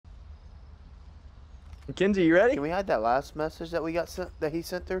Mackenzie, you ready? Can we hide that last message that we got sent that he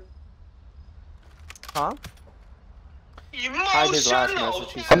sent through? Huh? Hide his last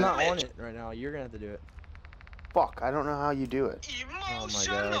message he I'm sent. not on it right now. You're gonna have to do it. Fuck, I don't know how you do it. Oh my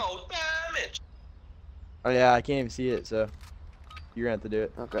god. Oh yeah, I can't even see it, so you're gonna have to do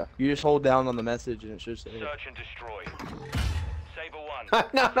it. Okay. You just hold down on the message and it should say it. Search and destroy. Saber 1. I'm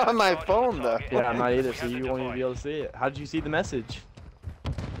not on my phone though. Yeah, I'm not either, so you won't even be able to see it. How did you see the message?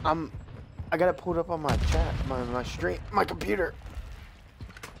 I got it pulled up on my chat, my stream, my computer.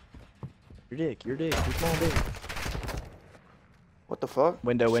 Your dick, your small dick. What the fuck?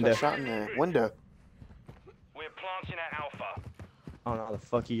 Window. Shot in there. Window. We're planting at Alpha. I don't know how the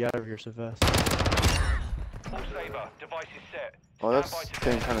fuck you got over here so fast. All Saber, device is set. Well, this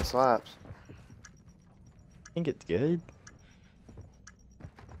thing kind of slaps. I think it's good.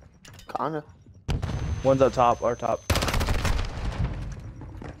 Kinda. One's up top, our top.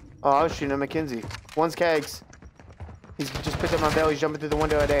 Oh, I was shooting at Mackenzie. One's kegs. He's just picked up my bell. He's jumping through the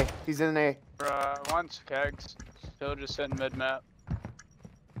window at A. He's in A. One's kegs. Still just sitting mid-map.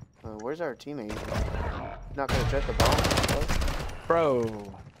 Where's our teammate? Not gonna check the bomb.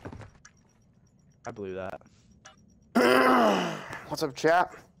 Bro. I blew that. What's up,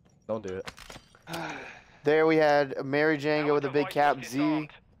 chat? Don't do it. There we had Mary Django with a big cap, Z,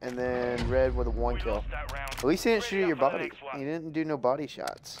 and then Red with a 1 kill. At least he didn't shoot at your body. He didn't do no body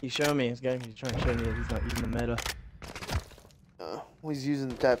shots. He's showing me. He's trying to show me that he's not using the meta. He's using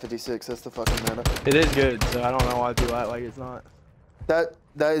the TAC 56. That's the fucking meta. It is good, so I don't know why people act like it's not. That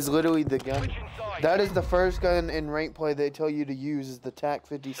is literally the gun. That is the first gun in rank play they tell you to use is the TAC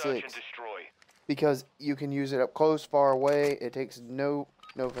 56. Because you can use it up close, far away. It takes no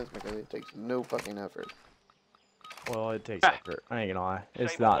offense, Mackenzie. It takes no fucking effort. Well, it takes effort. I ain't gonna lie.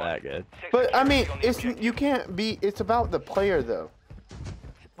 It's not that good. But I mean, you can't be. It's about the player though.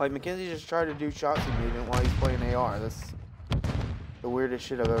 Like Mackenzie just tried to do Shotzi movement while he's playing AR. That's the weirdest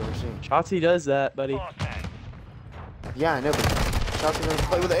shit I've ever seen. Shotzi does that, buddy. Yeah, I know, but Shotzi doesn't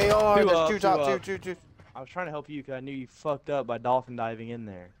play with AR. Two There's up, two top, two. I was trying to help you because I knew you fucked up by dolphin diving in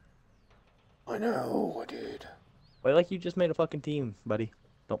there. I know, dude. Play like you just made a fucking team, buddy.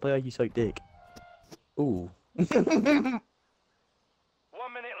 Don't play like you suck dick. Ooh. 1 minute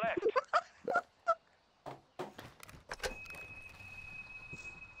left.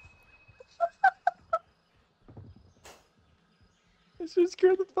 This just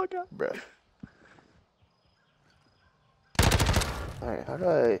scared the fuck out. Bruh. Alright, how do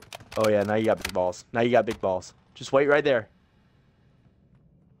I... Oh yeah, now you got big balls. Now you got big balls. Just wait right there.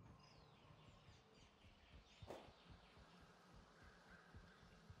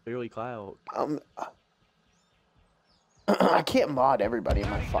 Clearly Cloud. I can't mod everybody in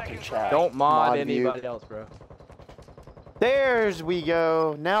my fucking chat. Don't mod anybody view. else, bro. There's we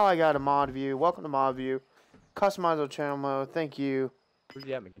go. Now I got a mod view. Welcome to mod view. Customizable channel mode. Thank you. Where's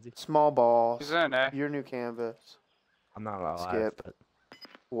he at, Mackenzie? Small balls. He's in, eh? Your new canvas. I'm not allowed to Skip. but...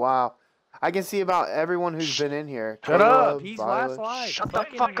 Wow. I can see about everyone who's been in here. Shut Caleb, up! He's Violet. last live. Shut the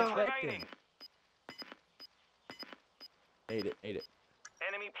fuck up! Ate it.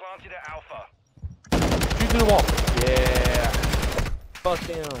 Enemy planted at Alpha. Shoot through the wall. Yeah. Fuck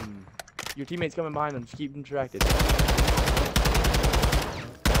him. Your teammate's coming behind him. Just keep him distracted.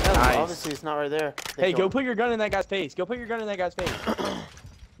 Nice. Obviously, it's not right there. Hey, go put your gun in that guy's face. Go put your gun in that guy's face.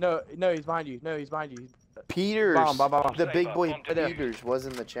 No, he's behind you. No, he's behind you. Peters. Bomb. The big boy Peters was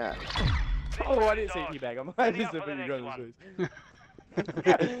in the chat. Oh, I didn't say teabag. I just said put your gun in his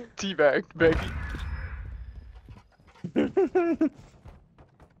face. Teabag, baby.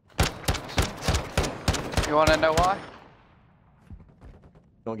 You wanna know why?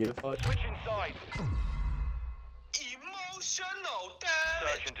 Don't give a fuck. Switching sides. Emotional damage.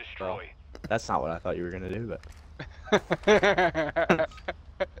 Search and destroy. That's not what I thought you were gonna do, but.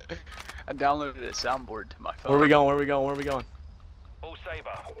 I downloaded a soundboard to my phone. Where we going? All Saber.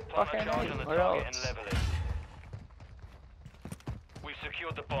 Plant a charge on the target and level it. We've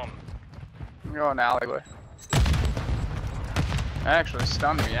secured the bomb. I'm going alleyway. Actually,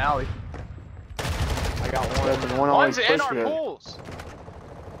 stunned me alley. I got one. One's in our pools.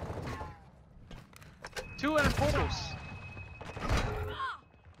 2 in pools.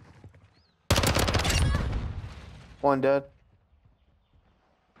 One dead.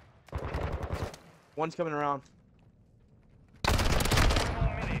 One's coming around.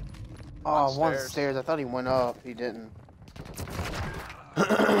 Oh, one's stairs. I thought he went up. He didn't.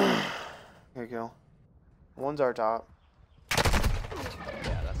 Here you go. One's our top.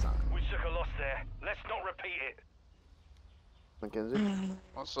 Yeah, that's not. We took a loss there. Let's not repeat it. Mackenzie,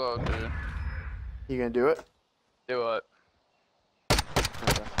 What's up, dude? you gonna do it? Do it.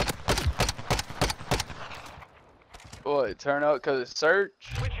 Okay. What, turn up because it's search?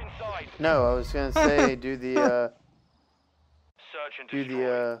 Switch inside. No, I was gonna say do the Search and do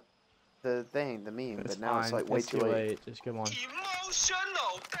destroy. the thing, the meme, It's but now it's fine. like way It's too late. Just come on.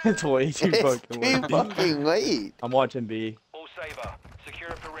 Emotional. It's way too It's fucking too late. fucking late. I'm watching B. All Saber. Secure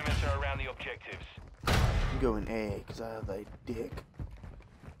a perimeter around the objectives. I'm going A because I have a dick.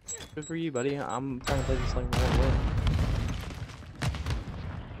 Good for you, buddy. I'm trying to play this like one win.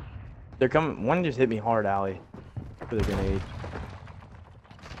 They're coming. One just hit me hard, alley, for the grenade.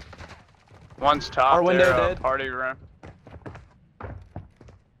 One's top Our window there, dead. party room. Oh,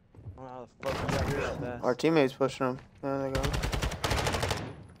 how the fuck you got here that fast? Our teammates pushing them. There they go.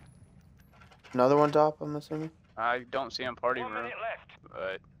 Another one top, I'm assuming. I don't see him party 1 room, minute left.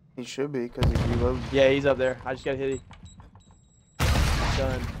 but He should be because he's reloaded. Yeah, he's up there. I just got hit.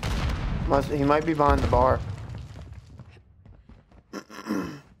 Done. He might be behind the bar.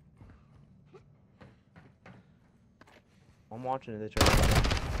 I'm watching it. They try to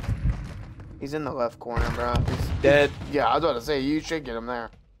He's in the left corner, bro. dead. Yeah, I was about to say you should get him there.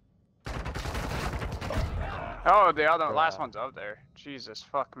 oh, the other last Bruh. one's up there. Jesus,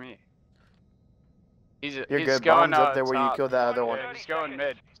 fuck me. He's You're he's good. going Bomb's up there where you top. killed that other one. Yeah, he's going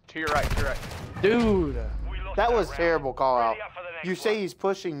mid. To your right, to your right. Dude. We lost That was round. terrible call out. Ready up for the next You say one. he's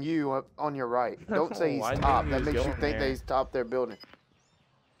pushing you up on your right. Don't say he's I knew top. he That was makes you going think that there. he's top their building.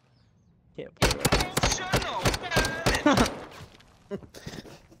 Can't play that.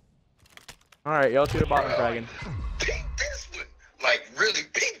 All right, y'all shoot a bottom dragon. Pink this one. Like, really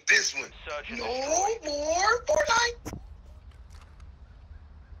pink this one. Search and No destroy. more Fortnite.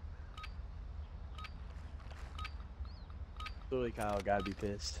 Clearly, Kyle gotta be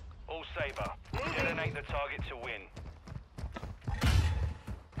pissed. All Saber. Detonate the target to win.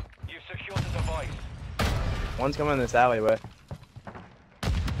 You've secured the device. One's coming this alleyway.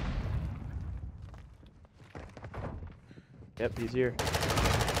 Yep, he's here.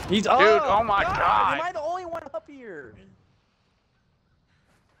 He's up! Dude, oh my God. Am I the only one up here?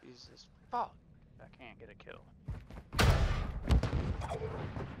 Jesus, fuck. I can't get a kill.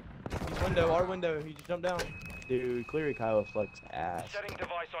 He's window, our window. He just jumped down. Dude, clearly Kyle flex ass. Setting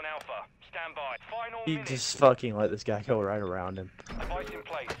device on Alpha. Stand by. Final He minute. just fucking let this guy go right around him. Device in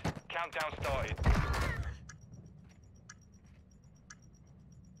place. Countdown started.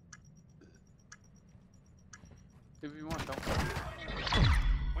 If you want, don't.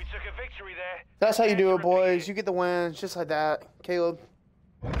 We took a victory there. That's how you do it, Repeat boys. it. You get the wins just like that. Caleb,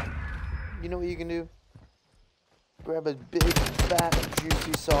 you know what you can do? Grab a big, fat,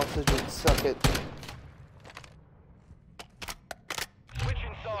 juicy sausage and suck it. Switch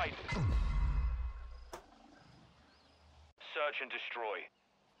inside. Search and destroy.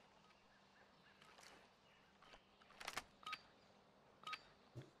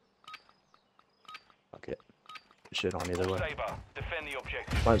 Fuck it. Shit on either All way. Saber. Defend the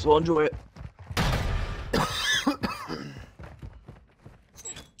objective. Might as well enjoy it.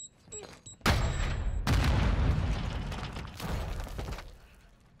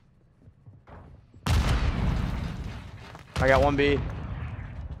 I got 1B.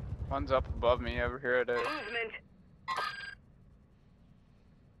 One's up above me over here at a.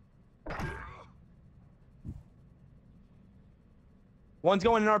 One's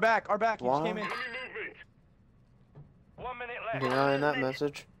going in our back. Our back. He just Wow. came in. 1 minute left. Denying that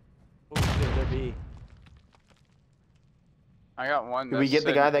message. Oh shit, they're B. I got one. Did we that's get the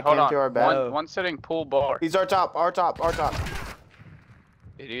sitting- guy that hold came on. to our back? One's sitting pool bar. He's our top, our top, our top.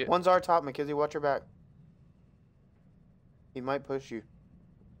 Idiot. One's our top, McKenzie. Watch your back. He might push you.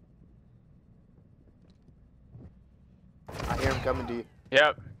 I hear him coming to you.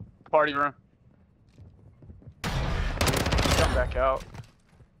 Yep. Party room. Jump back out.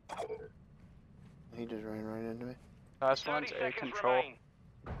 He just ran right into me. Last 30 one's a seconds control. remain.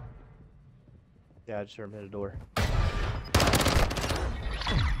 Yeah, I just heard him hit a door. This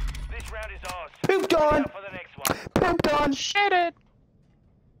round is ours. Pooped Ready on! up for the next one. Pooped on! Shit it.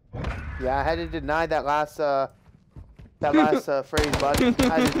 Yeah, I had to deny that last phrase, bud. I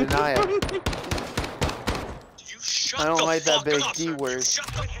had to deny it. You shut I don't the like that fuck big up. D word. You shut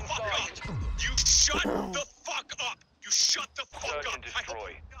the fuck up. You shut the fuck up. You shut the fuck Search up. and I hope destroy.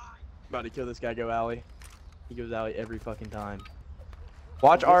 you die. About to kill this guy, go alley. He goes alley every fucking time.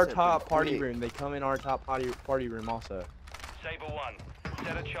 Watch our This top is party big. room. They come in our top party room also. Saber 1.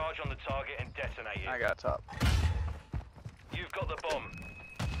 Set a charge on the target and detonate it. I got top. You've got the bomb.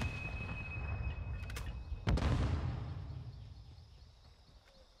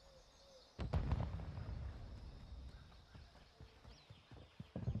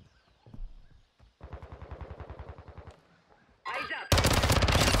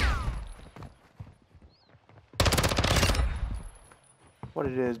 what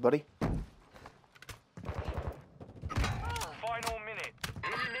it is, buddy. Final minute.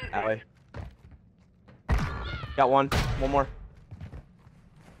 That way. Got one. One more.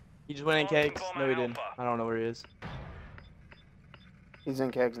 He just went in kegs. No, he didn't. I don't know where he is. He's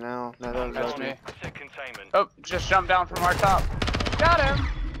in kegs now. No, that was That's us. me. Set containment. Oh, just jumped down from our top. Got him.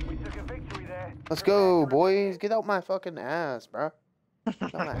 We took a victory there. Let's go, boys. Get out my fucking ass, bro. Get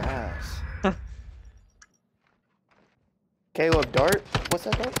out my ass. Caleb Dart? What's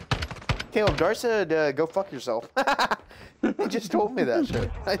that called? Caleb Dart said, go fuck yourself. He just told me that shit.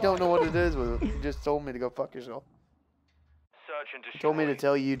 I don't know what it is with it. He just told me to go fuck yourself. Search and He destroy. told me to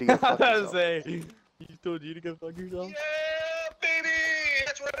tell you to go I fuck was about to yourself. say, he told you to go fuck yourself? Yeah, baby!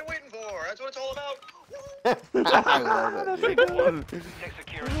 That's what I've been waiting for. That's what it's all about. I love That's it. a good one. Protect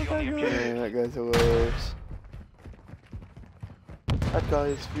security on the objective. Yeah, that guy's hilarious. That guy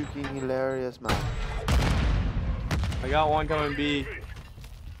is fucking hilarious, man. I got one coming B.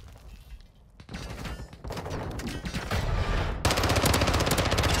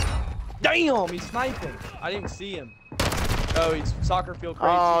 Damn, he's sniping. I didn't see him. Oh, he's soccer field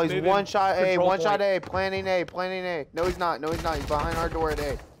crazy. Oh, he's moving. one shot A, Control one shot point. A, planning A, planning A. No, he's not. No, he's not. He's behind our door at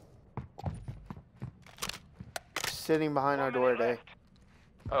A. Sitting behind our door at A.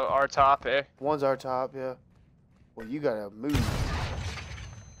 Oh, our top, eh? One's our top, yeah. Well, you gotta move.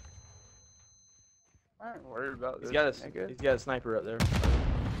 I ain't worried about this. He's got a sniper up there.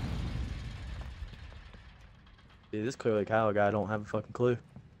 Dude, this clearly Kyle guy don't have a fucking clue.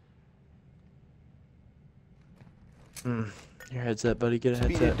 Your headset, buddy. Get a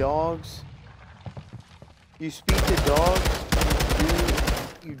Speak to headset. dogs. You speak to dogs.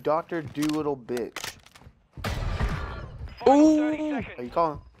 You Dr. Doolittle bitch. Final 30 Ooh. Are seconds. you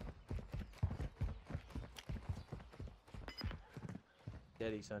calling?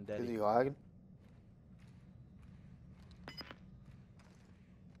 Daddy, son, Is daddy. he lagging?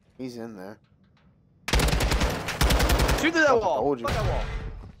 He's in there. Shoot through that wall. told you. Fuck that wall.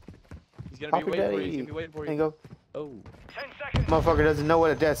 He's gonna Pop be your waiting for you. daddy. He's gonna be waiting for There you you. go. Oh. 10 seconds. Motherfucker doesn't know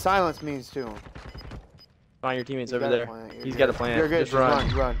what a dead silence means to him. Find your teammates You over got a there. plan. You're He's good. got a plan. You're good. Just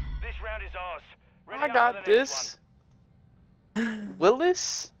run. Run. This round is ours. Ready I up got for the next this.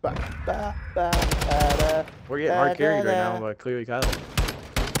 Willis? Ba, ba, ba, ba, da. We're getting hard carried right now Da-da-da. by clearly Kyle.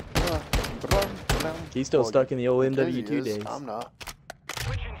 Brum, brum. He's still Well, stuck in the old Mackenzie MW2 is. days. I'm not. one.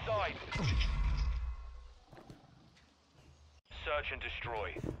 Switch inside. Search and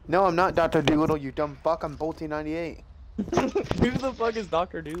destroy. No, I'm not Dr. Doolittle, you dumb fuck. I'm Bolty 98. Who the fuck is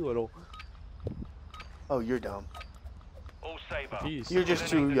Dr. Doolittle? Oh, you're dumb. All Saber. Jeez. You're just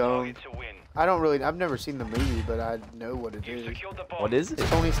too Eliminate the young. target to win. I don't really. I've never seen the movie, but I know what it You is. secured the bomb. What is it? It's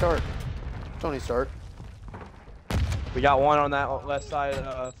Tony Stark. Tony Stark. We got one on that left side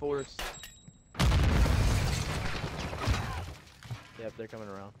forest. Yep, they're coming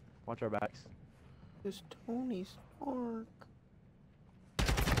around. Watch our backs. It's Tony Stark.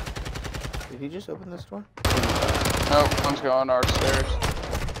 Did he just open this door? Nope, one's going upstairs.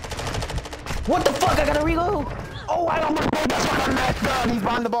 What the fuck? I gotta reload. Oh, I almost broke that fucking neck. God, he's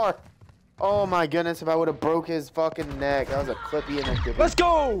behind the bar. Oh my goodness! If I would have broke his fucking neck, that was a clippy and a dippy. Let's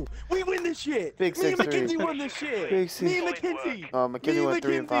go! We win this shit! Big Me and 6-3. Mackenzie won this shit! Big Me 6. and Mackenzie! Oh, Mackenzie Me went and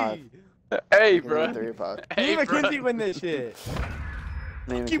 3 and 5. Mackenzie! Hey, Mackenzie bro. went 3 and 5. Me Hey, and bro. Mackenzie win this shit!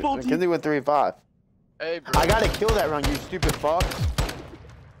 Man, you, Bolty. Mackenzie went 3 and 5. Hey, bro. I gotta kill that round, you stupid fuck.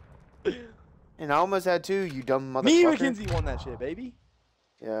 And I almost had 2, you dumb motherfucker. Me and Mackenzie won that shit, baby!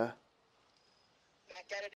 Yeah.